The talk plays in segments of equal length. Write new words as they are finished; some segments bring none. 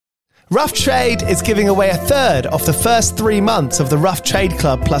Rough Trade is giving away a third of the first 3 months of the Rough Trade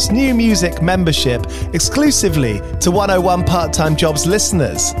Club plus new music membership exclusively to 101 Part-Time Jobs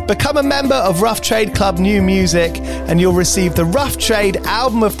listeners. Become a member of Rough Trade Club New Music and you'll receive the Rough Trade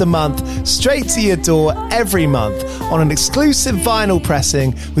Album of the Month straight to your door every month on an exclusive vinyl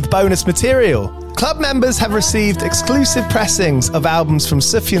pressing with bonus material. Club members have received exclusive pressings of albums from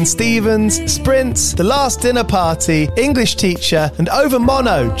Sufjan Stevens, Sprints, The Last Dinner Party, English Teacher, and Over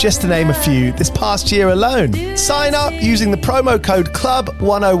Mono, just to name a few, this past year alone. Sign up using the promo code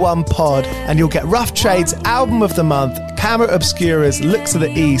CLUB101POD and you'll get Rough Trade's Album of the Month, Camera Obscura's Look to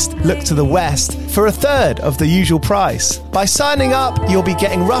the East, Look to the West for a third of the usual price. By signing up, you'll be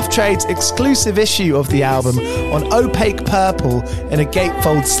getting Rough Trade's exclusive issue of the album on opaque purple in a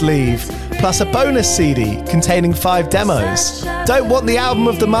gatefold sleeve, plus a bonus CD containing 5 demos. Don't want the album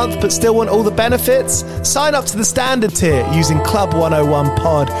of the month but still want all the benefits? Sign up to the standard tier using Club 101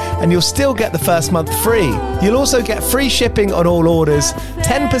 Pod and you'll still get the first month free. You'll also get free shipping on all orders,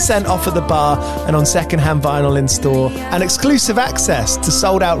 10% off at the bar and on secondhand vinyl in store, and exclusive access to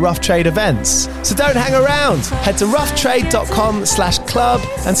sold out Rough Trade events. So don't hang around. Head to roughtrade.com/club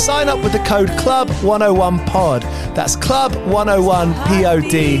and sign up with the code CLUB101POD. That's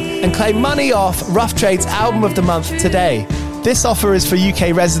CLUB101POD and claim money off Rough Trade's Album of the Month today. This offer is for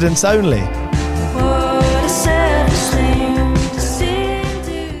UK residents only.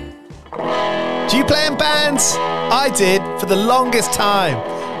 Do you play in bands? I did for the longest time.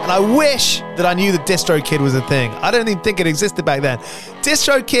 And I wish that I knew that DistroKid was a thing. I don't even think it existed back then.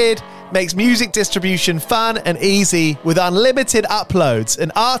 DistroKid makes music distribution fun and easy with unlimited uploads, and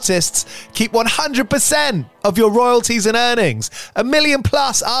artists keep 100% of your royalties and earnings. 1 million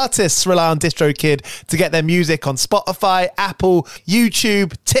plus artists rely on DistroKid to get their music on Spotify, Apple,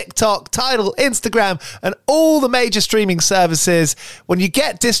 YouTube, TikTok, Tidal, Instagram, and all the major streaming services. When you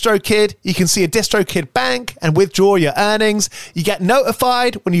get DistroKid, you can see a DistroKid bank and withdraw your earnings. You get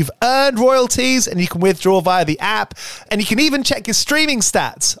notified when you've earned royalties and you can withdraw via the app. And you can even check your streaming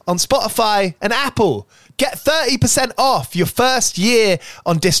stats on Spotify and Apple. Get 30% off your first year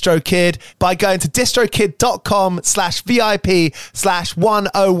on DistroKid by going to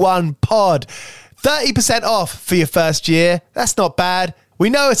distrokid.com/VIP/101pod. 30% off for your first year. That's not bad.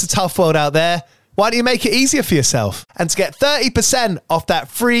 We know it's a tough world out there. Why don't you make it easier for yourself? And to get 30% off that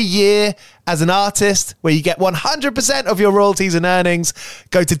free year as an artist, where you get 100% of your royalties and earnings,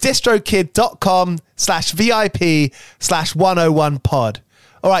 go to distrokid.com/VIP/101pod.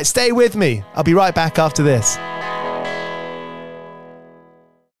 All right, stay with me. I'll be right back after this.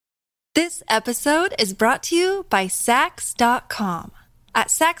 This episode is brought to you by Sax.com.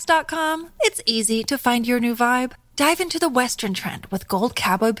 At Sax.com, it's easy to find your new vibe. Dive into the Western trend with gold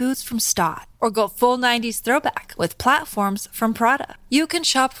cowboy boots from Stott, or go full 90s throwback with platforms from Prada. You can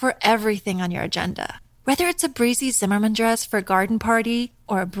shop for everything on your agenda, whether it's a breezy Zimmermann dress for a garden party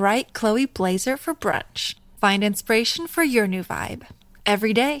or a bright Chloe blazer for brunch. Find inspiration for your new vibe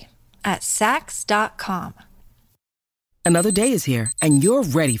every day at Sax.com. Another day is here, and you're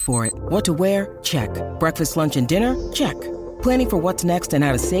ready for it. What to wear? Check. Breakfast, lunch, and dinner? Check. Planning for what's next and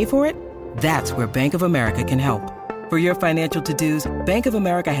how to save for it? That's where Bank of America can help. For your financial to-dos, Bank of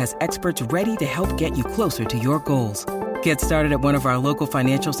America has experts ready to help get you closer to your goals. Get started at one of our local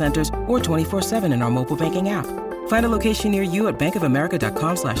financial centers or 24/7 in our mobile banking app. Find a location near you at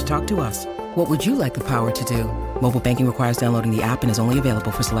bankofamerica.com/talktous. What would you like the power to do? Mobile banking requires downloading the app and is only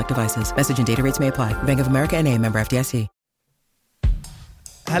available for select devices. Message and data rates may apply. Bank of America NA, member FDIC.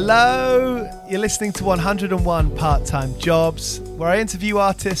 Hello, you're listening to 101 Part-Time Jobs, where I interview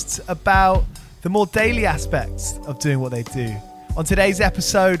artists about the more daily aspects of doing what they do. On today's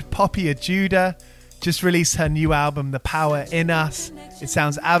episode, Poppy Ajudha just released her new album, The Power in Us. It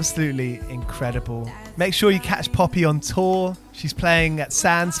sounds absolutely incredible. Make sure you catch Poppy on tour. She's playing at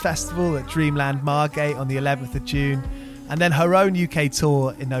Sands Festival at Dreamland Margate on the 11th of June, and then her own UK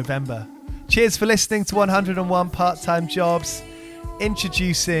tour in November. Cheers for listening to 101 Part-Time Jobs.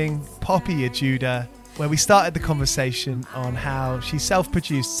 Introducing Poppy Ajudha, where we started the conversation on how she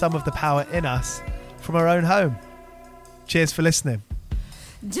self-produced some of The Power in Us from her own home. Cheers for listening.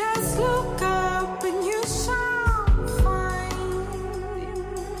 Just look up and you shall find.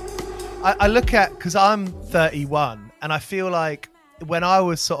 I look at, because I'm 31, and I feel like when I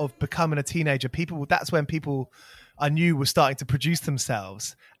was sort of becoming a teenager, that's when people I knew were starting to produce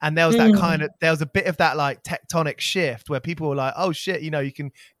themselves. And there was there was a bit of that like tectonic shift where people were like, oh shit, you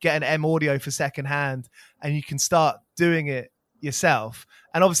can get an M audio for secondhand and you can start doing it yourself.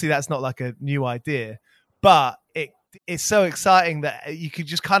 And obviously that's not like a new idea, but it's so exciting that you could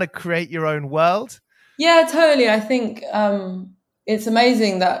just kind of create your own world. Yeah, totally. I think It's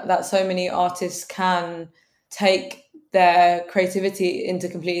amazing that so many artists can take their creativity into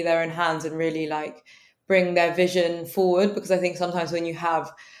completely their own hands and really like bring their vision forward, because I think sometimes when you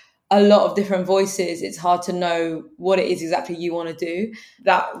have a lot of different voices, it's hard to know what it is exactly you want to do.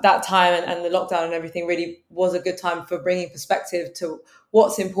 That time and the lockdown and everything really was a good time for bringing perspective to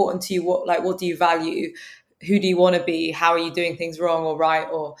what's important to you, what do you value, who do you want to be, how are you doing things wrong or right,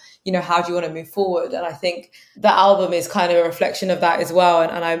 or how do you want to move forward. And I think the album is kind of a reflection of that as well.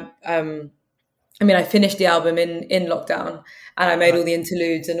 I finished the album in lockdown, and I made all the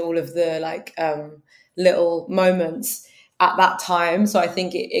interludes and all of the little moments at that time. So I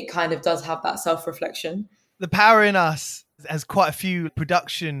think it kind of does have that self-reflection. The Power in Us has quite a few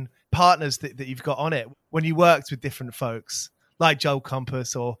production partners that you've got on it. When you worked with different folks like Joel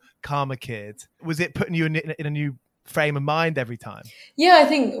Compass or Karma Kid, was it putting you in a new frame of mind every time? Yeah, I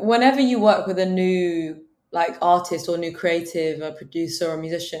think whenever you work with a new artist or new creative, a producer or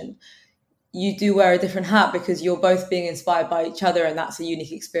musician, you do wear a different hat because you're both being inspired by each other, and that's a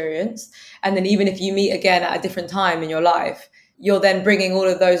unique experience. And then even if you meet again at a different time in your life, you're then bringing all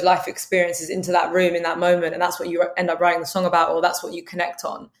of those life experiences into that room in that moment, and that's what you end up writing the song about, or that's what you connect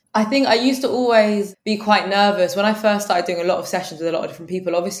on. I think I used to always be quite nervous when I first started doing a lot of sessions with a lot of different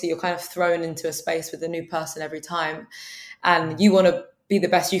people. Obviously, you're kind of thrown into a space with a new person every time, and you want to be the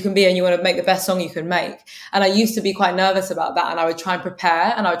best you can be and you want to make the best song you can make. And I used to be quite nervous about that, and I would try and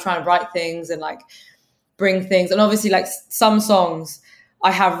prepare and I would try and write things and bring things. And obviously some songs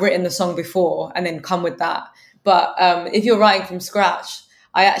I have written the song before and then come with that. But if you're writing from scratch,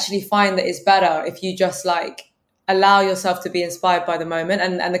 I actually find that it's better if you just allow yourself to be inspired by the moment,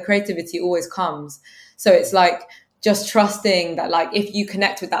 and the creativity always comes. So it's just trusting that if you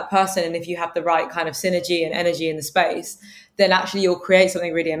connect with that person and if you have the right kind of synergy and energy in the space, then actually you'll create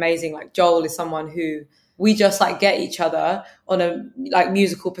something really amazing. Joel is someone who we just get each other on a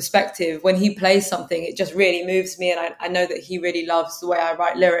musical perspective. When he plays something, it just really moves me, and I know that he really loves the way I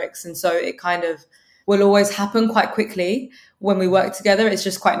write lyrics, and so it kind of will always happen quite quickly when we work together. It's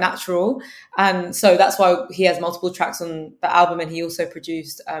just quite natural. And so that's why he has multiple tracks on the album, and he also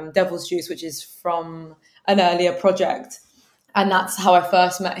produced Devil's Juice, which is from an earlier project. And that's how I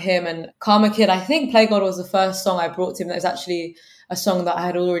first met him. And Karma Kid, I think Play God was the first song I brought to him. That was actually a song that I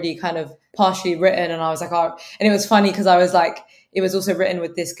had already kind of partially written. And I was oh, and it was funny because I was it was also written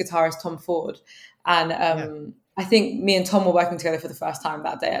with this guitarist, Tom Ford. And I think me and Tom were working together for the first time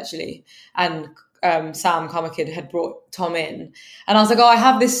that day, actually. And Sam, Karma Kid, had brought Tom in. And I was oh, I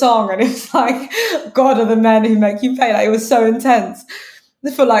have this song. And it was God are the men who make you play. It was so intense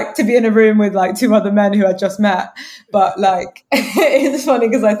for to be in a room with two other men who I'd just met. But it's funny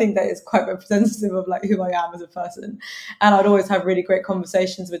because I think that it's quite representative of who I am as a person. And I'd always have really great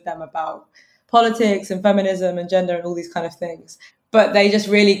conversations with them about politics and feminism and gender and all these kind of things. But they just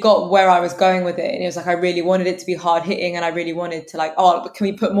really got where I was going with it. And it was I really wanted it to be hard hitting, and I really wanted to oh, can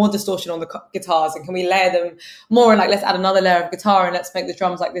we put more distortion on the guitars, and can we layer them more, and let's add another layer of guitar, and let's make the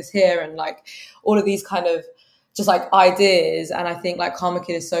drums like this here, and all of these kind of just ideas. And I think Karma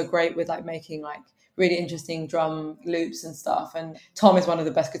Kid is so great with making really interesting drum loops and stuff. And Tom is one of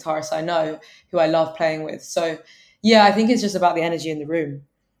the best guitarists I know, who I love playing with. So yeah, I think it's just about the energy in the room.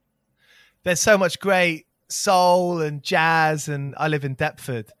 There's so much great soul and jazz, and I live in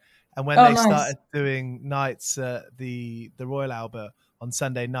Deptford, and when they started doing nights at the Royal Albert on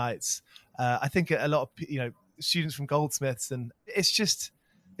Sunday nights, I think a lot of students from Goldsmiths, and it's just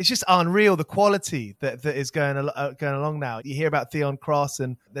unreal the quality that is going along now. You hear about Theon Cross,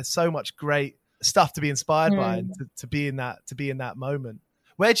 and there's so much great stuff to be inspired by, and to be in that moment.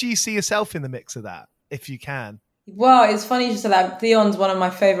 Where do you see yourself in the mix of that, if you can? Well, it's funny you said that. Theon's one of my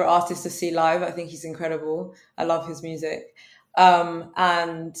favorite artists to see live. I think he's incredible. I love his music.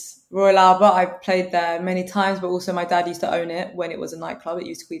 And Royal Albert, I've played there many times, but also my dad used to own it when it was a nightclub. It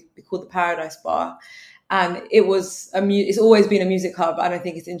used to be called the Paradise Bar. And it was it's always been a music hub. And I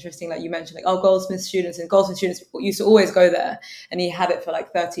think it's interesting, you mentioned, Goldsmith students used to always go there. And he had it for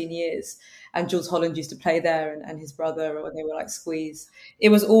 13 years. And Jules Holland used to play there, and his brother, when they were Squeeze. It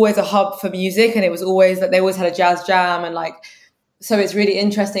was always a hub for music, and it was always they always had a jazz jam. And so it's really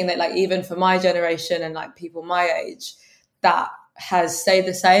interesting that even for my generation and people my age, that has stayed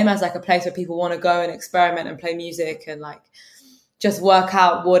the same as a place where people want to go and experiment and play music and just work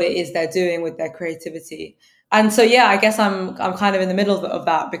out what it is they're doing with their creativity. And so, yeah, I guess I'm kind of in the middle of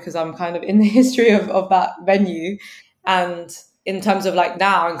that, because I'm kind of in the history of that venue. And in terms of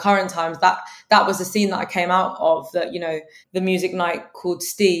now in current times, that was the scene that I came out of, that, the music night called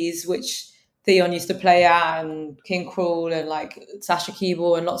Steez, which Theon used to play at, and King Cruel, and Sasha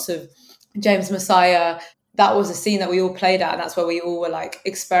Keeble, and lots of James Messiah. that was a scene that we all played at, and that's where we all were like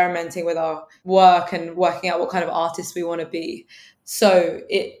experimenting with our work and working out what kind of artists we want to be. So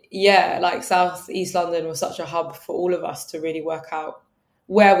like South East London was such a hub for all of us to really work out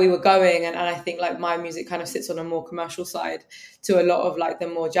where we were going. And I think like my music kind of sits on a more commercial side to a lot of like the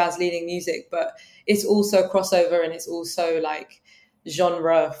more jazz leaning music, but it's also crossover and it's also like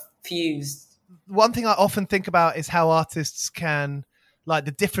genre fused. One thing I often think about is how artists can, like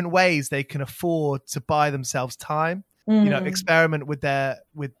the different ways they can afford to buy themselves time, experiment with their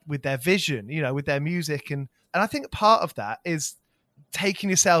vision, with their music. And I think part of that is taking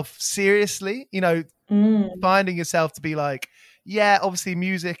yourself seriously, finding yourself to be like, yeah, obviously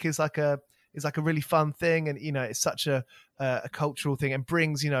music is like a really fun thing. And, it's such a cultural thing and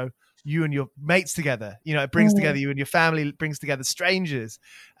brings, you and your mates together, it brings together you and your family, it brings together strangers.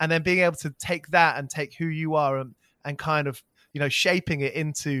 And then being able to take that and take who you are and kind of, shaping it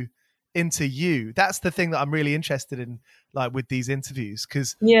into you. That's the thing that I'm really interested in, like with these interviews,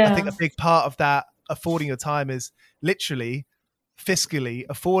 because I think a big part of that affording your time is literally fiscally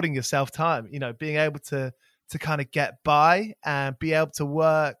affording yourself time, being able to kind of get by and be able to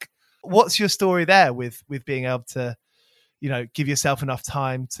work. What's your story there with being able to, give yourself enough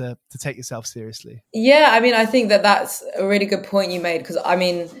time to take yourself seriously? Yeah, I mean, I think that's a really good point you made, because I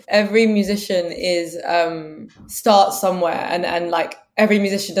mean, every musician is starts somewhere, and like every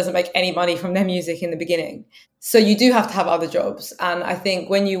musician doesn't make any money from their music in the beginning. So you do have to have other jobs. And I think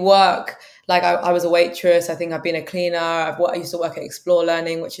when you work, like I was a waitress, I think I've been a cleaner, I used to work at Explore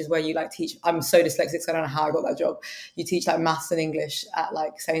Learning, which is where you like teach, I'm so dyslexic, so I don't know how I got that job. You teach like maths and English at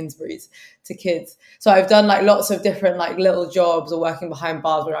like Sainsbury's to kids. So I've done like lots of different like little jobs, or working behind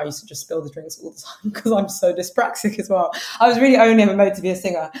bars where I used to just spill the drinks all the time because I'm so dyspraxic as well. I was really only ever made to be a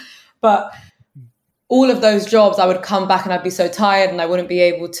singer. But all of those jobs, I would come back and I'd be so tired and I wouldn't be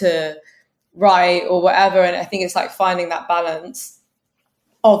able to write or whatever. And I think it's like finding that balance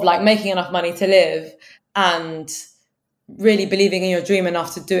of like making enough money to live and really believing in your dream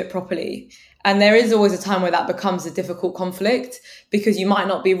enough to do it properly. And there is always a time where that becomes a difficult conflict, because you might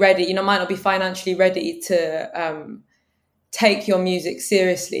not be ready, might not be financially ready to take your music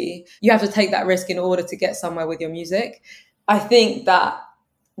seriously. You have to take that risk in order to get somewhere with your music. I think that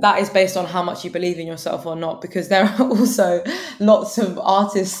is based on how much you believe in yourself or not, because there are also lots of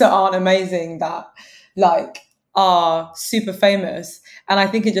artists that aren't amazing that like are super famous. And I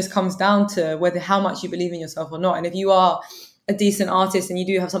think it just comes down to how much you believe in yourself or not. And if you are a decent artist and you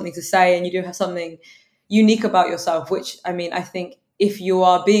do have something to say and you do have something unique about yourself, which I mean, I think if you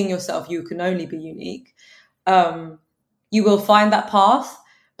are being yourself, you can only be unique. You will find that path.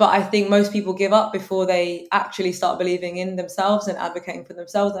 But I think most people give up before they actually start believing in themselves and advocating for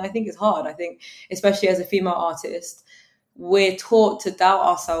themselves. And I think it's hard. I think, especially as a female artist, we're taught to doubt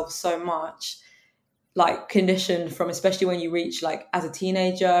ourselves so much, like conditioned from, especially when you reach like as a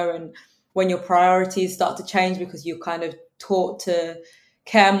teenager and when your priorities start to change, because you're kind of taught to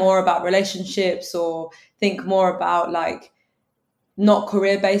care more about relationships or think more about like not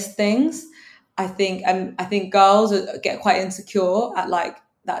career-based things. I think girls get quite insecure at like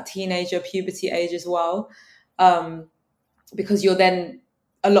that teenager puberty age as well, because you're then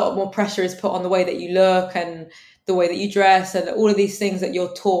a lot more pressure is put on the way that you look and the way that you dress and all of these things that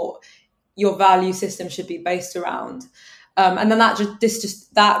you're taught your value system should be based around, and then that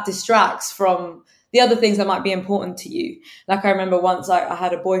that distracts from the other things that might be important to you. Like I remember once I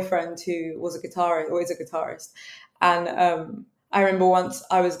had a boyfriend who was a guitarist, or is a guitarist, and I remember once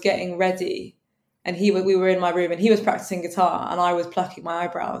I was getting ready and we were in my room and he was practicing guitar and I was plucking my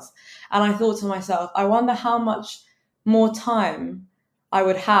eyebrows. And I thought to myself, I wonder how much more time I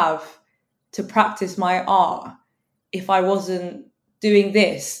would have to practice my art if I wasn't doing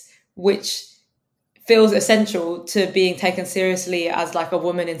this, which feels essential to being taken seriously as like a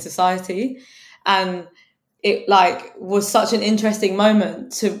woman in society. And it like was such an interesting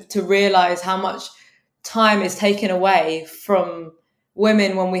moment to realize how much time is taken away from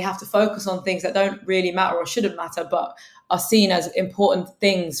women when we have to focus on things that don't really matter or shouldn't matter, but are seen as important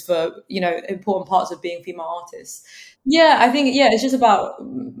things for, important parts of being female artists. Yeah, I think, it's just about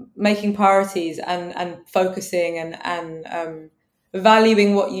making priorities and focusing and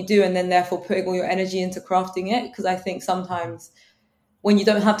valuing what you do, and then therefore putting all your energy into crafting it. Because I think sometimes when you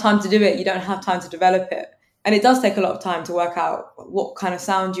don't have time to do it, you don't have time to develop it. And it does take a lot of time to work out what kind of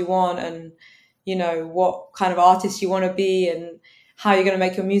sound you want and, what kind of artist you want to be and how you're going to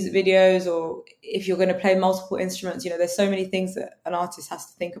make your music videos, or if you're going to play multiple instruments. There's so many things that an artist has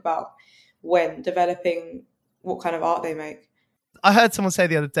to think about when developing what kind of art they make. I heard someone say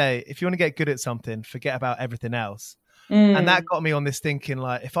the other day, if you want to get good at something, forget about everything else. And that got me on this thinking,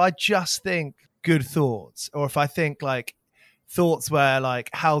 like, if I just think good thoughts, or if I think like thoughts where like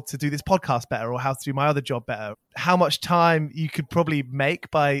how to do this podcast better or how to do my other job better, how much time you could probably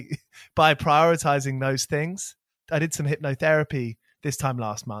make by prioritizing those things. I did some hypnotherapy this time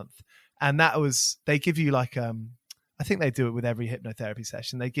last month, and that was, they give you like I think they do it with every hypnotherapy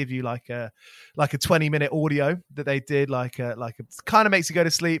session. They give you like a 20-minute audio that they did, like a kind of makes you go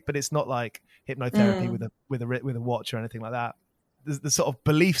to sleep, but it's not like hypnotherapy with a watch or anything like that. The sort of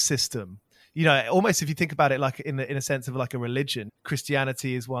belief system, you know, almost if you think about it like in a sense of like a religion,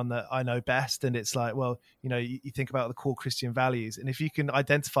 Christianity is one that I know best. And it's like, well, you know, you think about the core Christian values, and if you can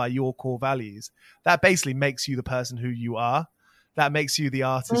identify your core values, that basically makes you the person who you are. That makes you the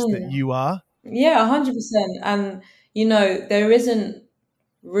artist that you are. Yeah, 100%. And, you know, there isn't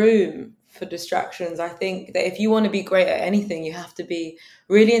room for distractions. I think that if you want to be great at anything, you have to be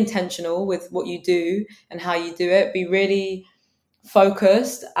really intentional with what you do and how you do it. Be really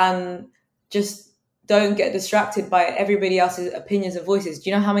focused and just don't get distracted by everybody else's opinions and voices. Do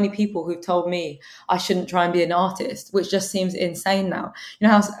you know how many people who've told me I shouldn't try and be an artist, which just seems insane now? You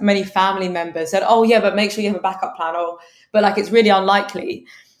know how many family members said, oh yeah, but make sure you have a backup plan, or but like it's really unlikely.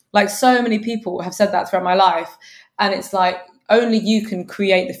 Like so many people have said that throughout my life. And it's like only you can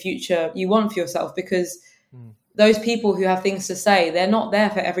create the future you want for yourself, because those people who have things to say, they're not there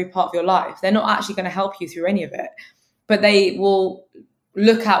for every part of your life. They're not actually going to help you through any of it, but they will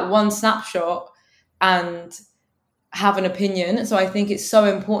look at one snapshot and have an opinion. So I think it's so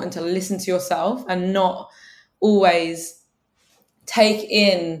important to listen to yourself and not always take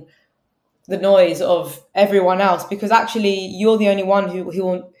in the noise of everyone else, because actually you're the only one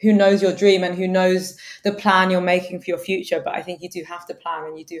who knows your dream and who knows the plan you're making for your future. But I think you do have to plan,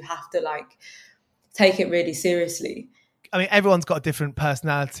 and you do have to like take it really seriously. I mean, everyone's got a different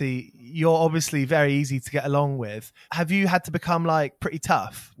personality. You're obviously very easy to get along with. Have you had to become like pretty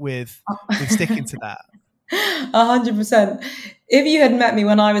tough with sticking to that? 100%. If you had met me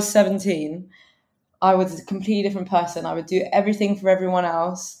when I was 17, I was a completely different person. I would do everything for everyone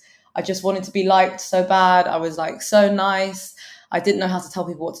else. I just wanted to be liked so bad. I was like so nice. I didn't know how to tell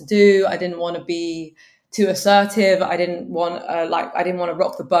people what to do. I didn't want to be too assertive. I didn't want to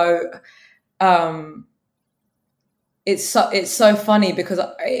rock the boat. It's so funny because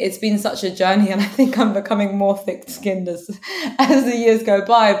it's been such a journey, and I think I'm becoming more thick-skinned as the years go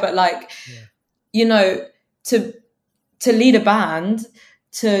by. But like, you know, to lead a band,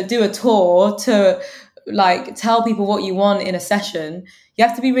 to do a tour, to like tell people what you want in a session, you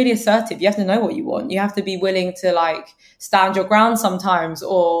have to be really assertive. You have to know what you want. You have to be willing to like stand your ground sometimes,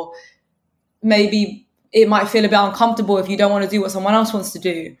 or maybe it might feel a bit uncomfortable if you don't want to do what someone else wants to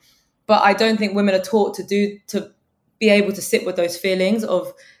do. But I don't think women are taught to be able to sit with those feelings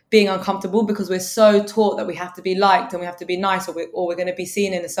of being uncomfortable, because we're so taught that we have to be liked and we have to be nice, or we're going to be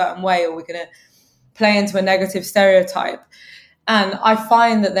seen in a certain way, or we're going to play into a negative stereotype. And I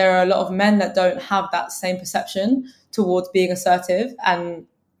find that there are a lot of men that don't have that same perception towards being assertive and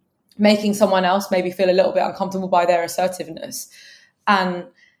making someone else maybe feel a little bit uncomfortable by their assertiveness. And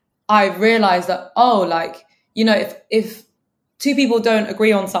I realized that, like, you know, if two people don't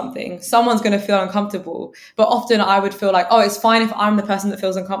agree on something, someone's going to feel uncomfortable. But often I would feel like, it's fine if I'm the person that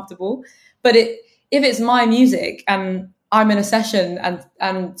feels uncomfortable. But if it's my music and I'm in a session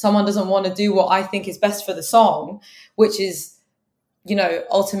and someone doesn't want to do what I think is best for the song, which is, you know,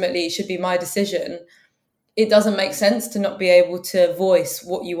 ultimately should be my decision, it doesn't make sense to not be able to voice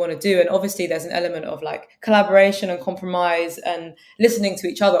what you want to do. And obviously there's an element of like collaboration and compromise and listening to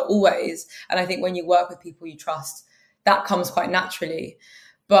each other always. And I think when you work with people you trust, that comes quite naturally.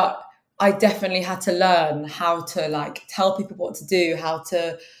 But I definitely had to learn how to like tell people what to do, how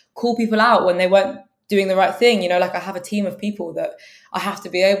to call people out when they weren't doing the right thing. You know, like I have a team of people that I have to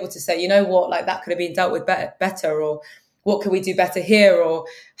be able to say, you know what, like that could have been dealt with better, or what could we do better here, or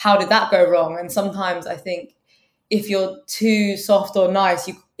how did that go wrong? And sometimes I think if you're too soft or nice,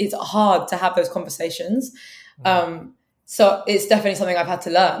 it's hard to have those conversations. So it's definitely something I've had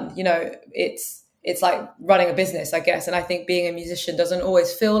to learn. You know, it's like running a business, I guess. And I think being a musician doesn't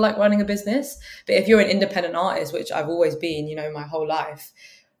always feel like running a business. But if you're an independent artist, which I've always been, you know, my whole life,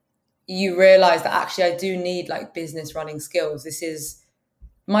 you realize that actually I do need like business running skills. This is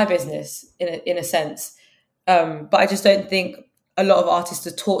my business in a sense. But I just don't think a lot of artists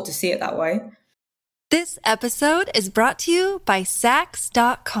are taught to see it that way. This episode is brought to you by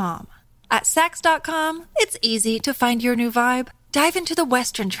Sax.com. At Sax.com, it's easy to find your new vibe. Dive into the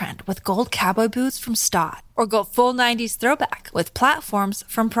Western trend with gold cowboy boots from Stott, or go full 90s throwback with platforms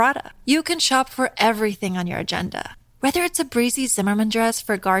from Prada. You can shop for everything on your agenda, whether it's a breezy Zimmermann dress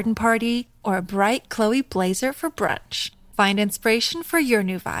for a garden party or a bright Chloe blazer for brunch. Find inspiration for your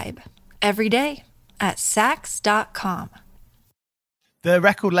new vibe every day at Sax.com. The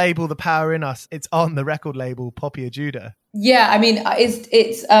record label, The Power in Us, it's on the record label Poppy Ajudha. Yeah, I mean,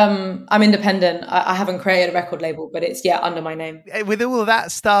 it's I'm independent. I haven't created a record label, but it's under my name. With all of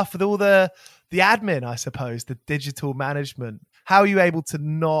that stuff, with all the admin, I suppose, the digital management, how are you able to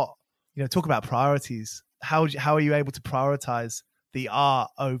not, talk about priorities? How are you able to prioritize the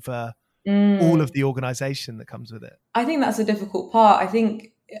art over all of the organization that comes with it? I think that's a difficult part.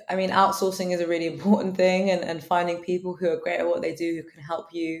 Outsourcing is a really important thing, and finding people who are great at what they do, who can help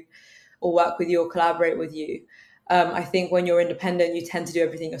you or work with you or collaborate with you. I think when you're independent, you tend to do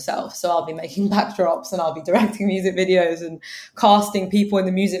everything yourself. So I'll be making backdrops and I'll be directing music videos and casting people in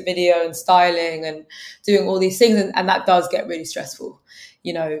the music video and styling and doing all these things. And that does get really stressful,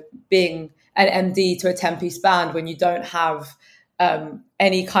 being an MD to a 10-piece band when you don't have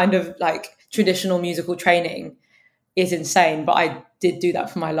any kind of like traditional musical training is insane. But I did do that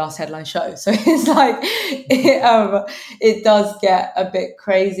for my last headline show. So it's like, it does get a bit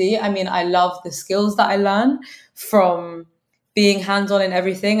crazy. I mean, I love the skills that I learn from being hands-on in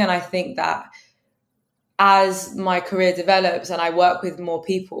everything. And I think that as my career develops and I work with more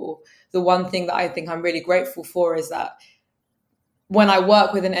people, the one thing that I think I'm really grateful for is that when I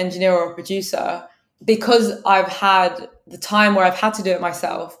work with an engineer or a producer, because I've had the time where I've had to do it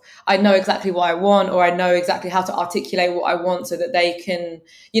myself, I know exactly what I want, or I know exactly how to articulate what I want so that they can,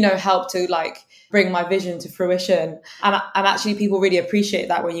 help to like bring my vision to fruition. And actually people really appreciate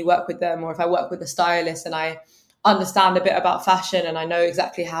that when you work with them, or if I work with a stylist and I understand a bit about fashion and I know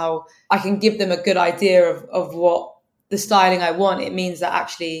exactly how I can give them a good idea of what the styling I want, it means that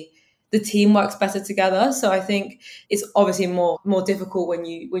actually the team works better together. So I think it's obviously more difficult when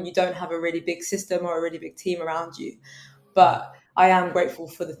you don't have a really big system or a really big team around you. But I am grateful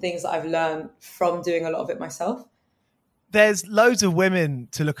for the things that I've learned from doing a lot of it myself. There's loads of women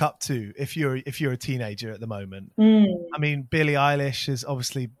to look up to if you're a teenager at the moment. I mean, Billie Eilish has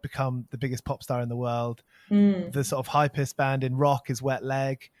obviously become the biggest pop star in the world. The sort of hypest band in rock is Wet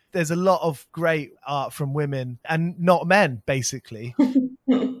Leg. There's a lot of great art from women and not men, basically.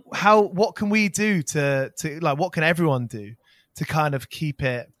 What can we do to like, what can everyone do to kind of keep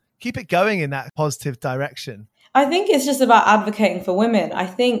it going in that positive direction? I think it's just about advocating for women. I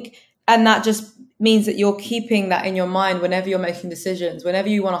think, and that just means that you're keeping that in your mind whenever you're making decisions, whenever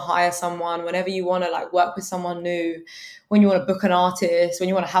you want to hire someone, whenever you want to like work with someone new, when you want to book an artist, when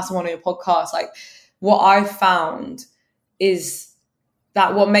you want to have someone on your podcast. Like, what I've found is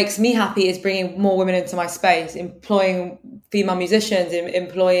that what makes me happy is bringing more women into my space, employing female musicians,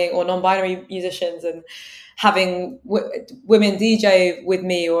 employing or non-binary musicians, and having women DJ with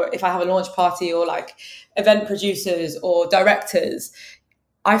me, or if I have a launch party, or like event producers or directors.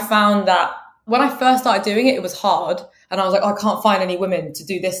 I found that when I first started doing it, it was hard. And I was like, I can't find any women to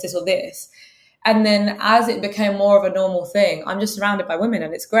do this or this. And then as it became more of a normal thing, I'm just surrounded by women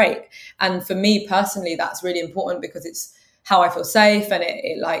and it's great. And for me personally, that's really important because it's how I feel safe, and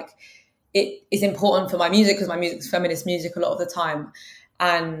it is important for my music because my music is feminist music a lot of the time.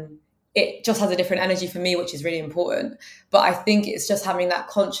 And it just has a different energy for me, which is really important. But I think it's just having that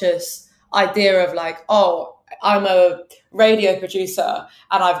conscious idea of like, oh, I'm a radio producer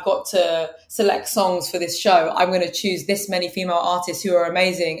and I've got to select songs for this show. I'm going to choose this many female artists who are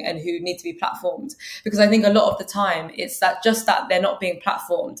amazing and who need to be platformed. Because I think a lot of the time it's that they're not being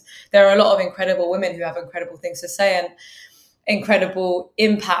platformed. There are a lot of incredible women who have incredible things to say and incredible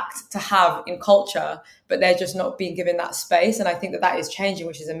impact to have in culture, but they're just not being given that space. And I think that is changing,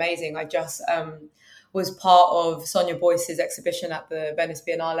 which is amazing. I just was part of Sonia Boyce's exhibition at the Venice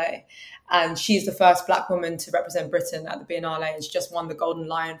Biennale, and she's the first Black woman to represent Britain at the Biennale, and she just won the Golden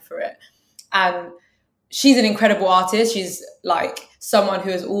Lion for it. And she's an incredible artist. She's like someone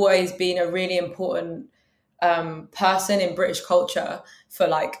who has always been a really important person in British culture for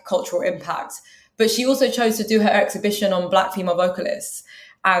like cultural impact. But she also chose to do her exhibition on Black female vocalists,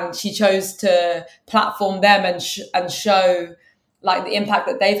 and she chose to platform them and show like the impact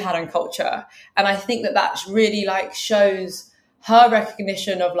that they've had on culture. And I think that really like shows her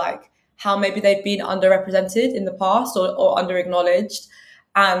recognition of like how maybe they've been underrepresented in the past or under-acknowledged.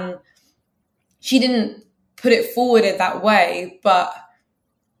 And she didn't put it forward in that way, but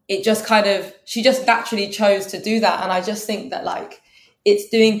it just she just naturally chose to do that. And I just think that like, it's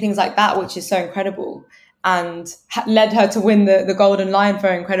doing things like that, which is so incredible, and led her to win the Golden Lion for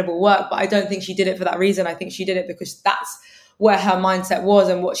her incredible work. But I don't think she did it for that reason. I think she did it because that's where her mindset was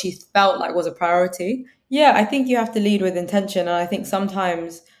and what she felt like was a priority. Yeah, I think you have to lead with intention. And I think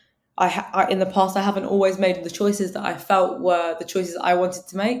sometimes in the past, I haven't always made the choices that I felt were the choices I wanted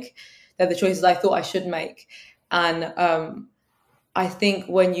to make. They're the choices I thought I should make. And I think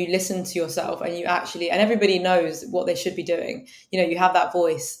when you listen to yourself and you actually, and everybody knows what they should be doing, you know, you have that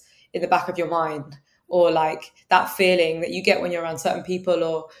voice in the back of your mind, or like that feeling that you get when you're around certain people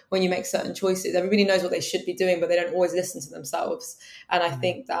or when you make certain choices. Everybody knows what they should be doing, but they don't always listen to themselves. And I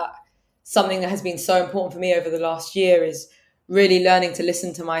think that something that has been so important for me over the last year is really learning to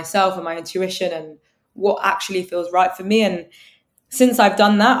listen to myself and my intuition and what actually feels right for me. And since I've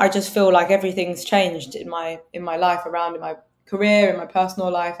done that, I just feel like everything's changed in my life, around in my career, in my personal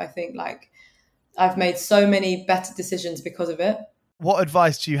life. I think like I've made so many better decisions because of it. What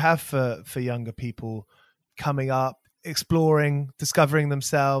advice do you have for younger people coming up, exploring, discovering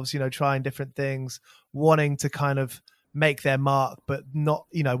themselves, you know, trying different things, wanting to kind of make their mark, but not,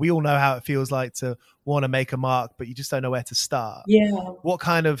 you know, we all know how it feels like to want to make a mark, but you just don't know where to start. Yeah. What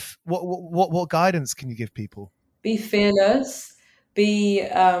kind of, what guidance can you give people? Be fearless, be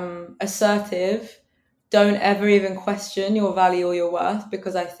assertive. Don't ever even question your value or your worth,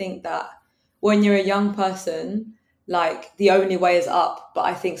 because I think that when you're a young person, like the only way is up. But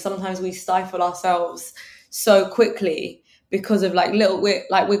I think sometimes we stifle ourselves so quickly because of like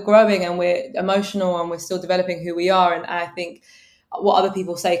we're growing and we're emotional and we're still developing who we are. And I think what other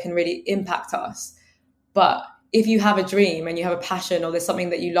people say can really impact us. But if you have a dream and you have a passion or there's something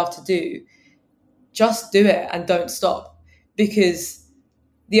that you love to do, just do it and don't stop, because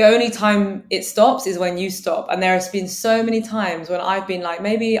the only time it stops is when you stop. And there has been so many times when I've been like,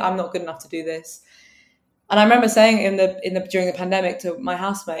 maybe I'm not good enough to do this. And I remember saying during the pandemic to my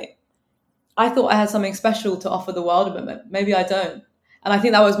housemate, I thought I had something special to offer the world, but maybe I don't. And I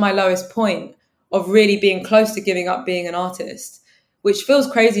think that was my lowest point of really being close to giving up being an artist, which feels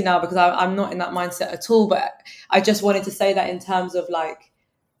crazy now because I'm not in that mindset at all. But I just wanted to say that in terms of like,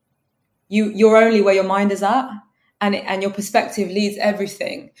 you're only where your mind is at, and your perspective leads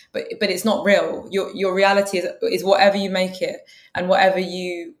everything, but it's not real. Your reality is whatever you make it and whatever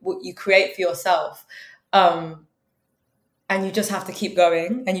you create for yourself. And you just have to keep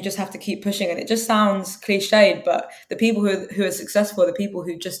going and you just have to keep pushing. And it just sounds cliched, but the people who are successful are the people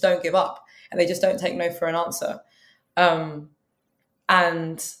who just don't give up and they just don't take no for an answer.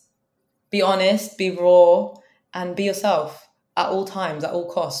 And be honest, be raw, and be yourself at all times, at all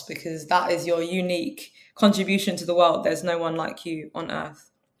costs, because that is your unique contribution to the world. There's no one like you on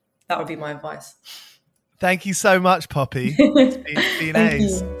earth. That would be my advice. Thank you so much, Poppy. It's been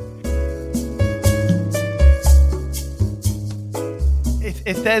ace.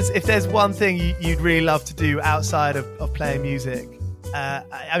 If there's one thing you'd really love to do outside of playing music,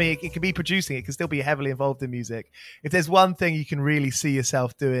 I mean, it can be producing, it can still be heavily involved in music. If there's one thing you can really see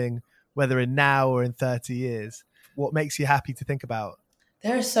yourself doing, whether in now or in 30 years, what makes you happy to think about?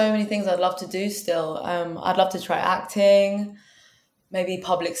 There are so many things I'd love to do still. I'd love to try acting, maybe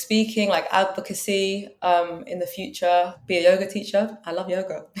public speaking, like advocacy in the future, be a yoga teacher. I love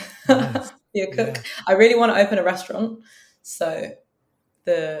yoga. Nice. Be a cook. Yeah. I really want to open a restaurant. So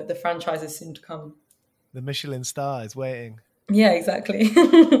the franchise is soon to come. The Michelin star is waiting. Yeah, exactly.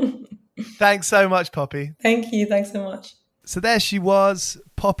 Thanks so much, Poppy. Thank you. Thanks so much. So there she was,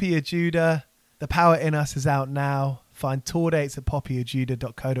 Poppy Ajudha. The Power in Us is out now. Find tour dates at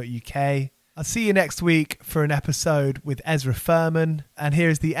poppyajudha.co.uk. I'll see you next week for an episode with Ezra Furman. And here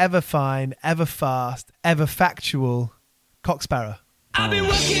is the ever fine, ever fast, ever factual Cocksparrow. I've been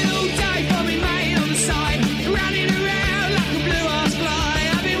working all day for me mate on the side, running around like a blue-ass fly.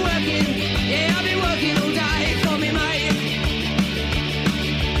 I've been working all day for me mate.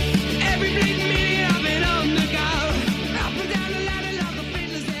 Every bleeding minute I've been on the go, up and down the ladder like a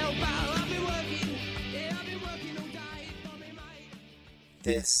fiddler's elbow. I've been working all day for me mate.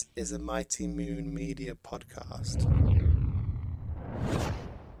 This is a Mighty Moon Media podcast.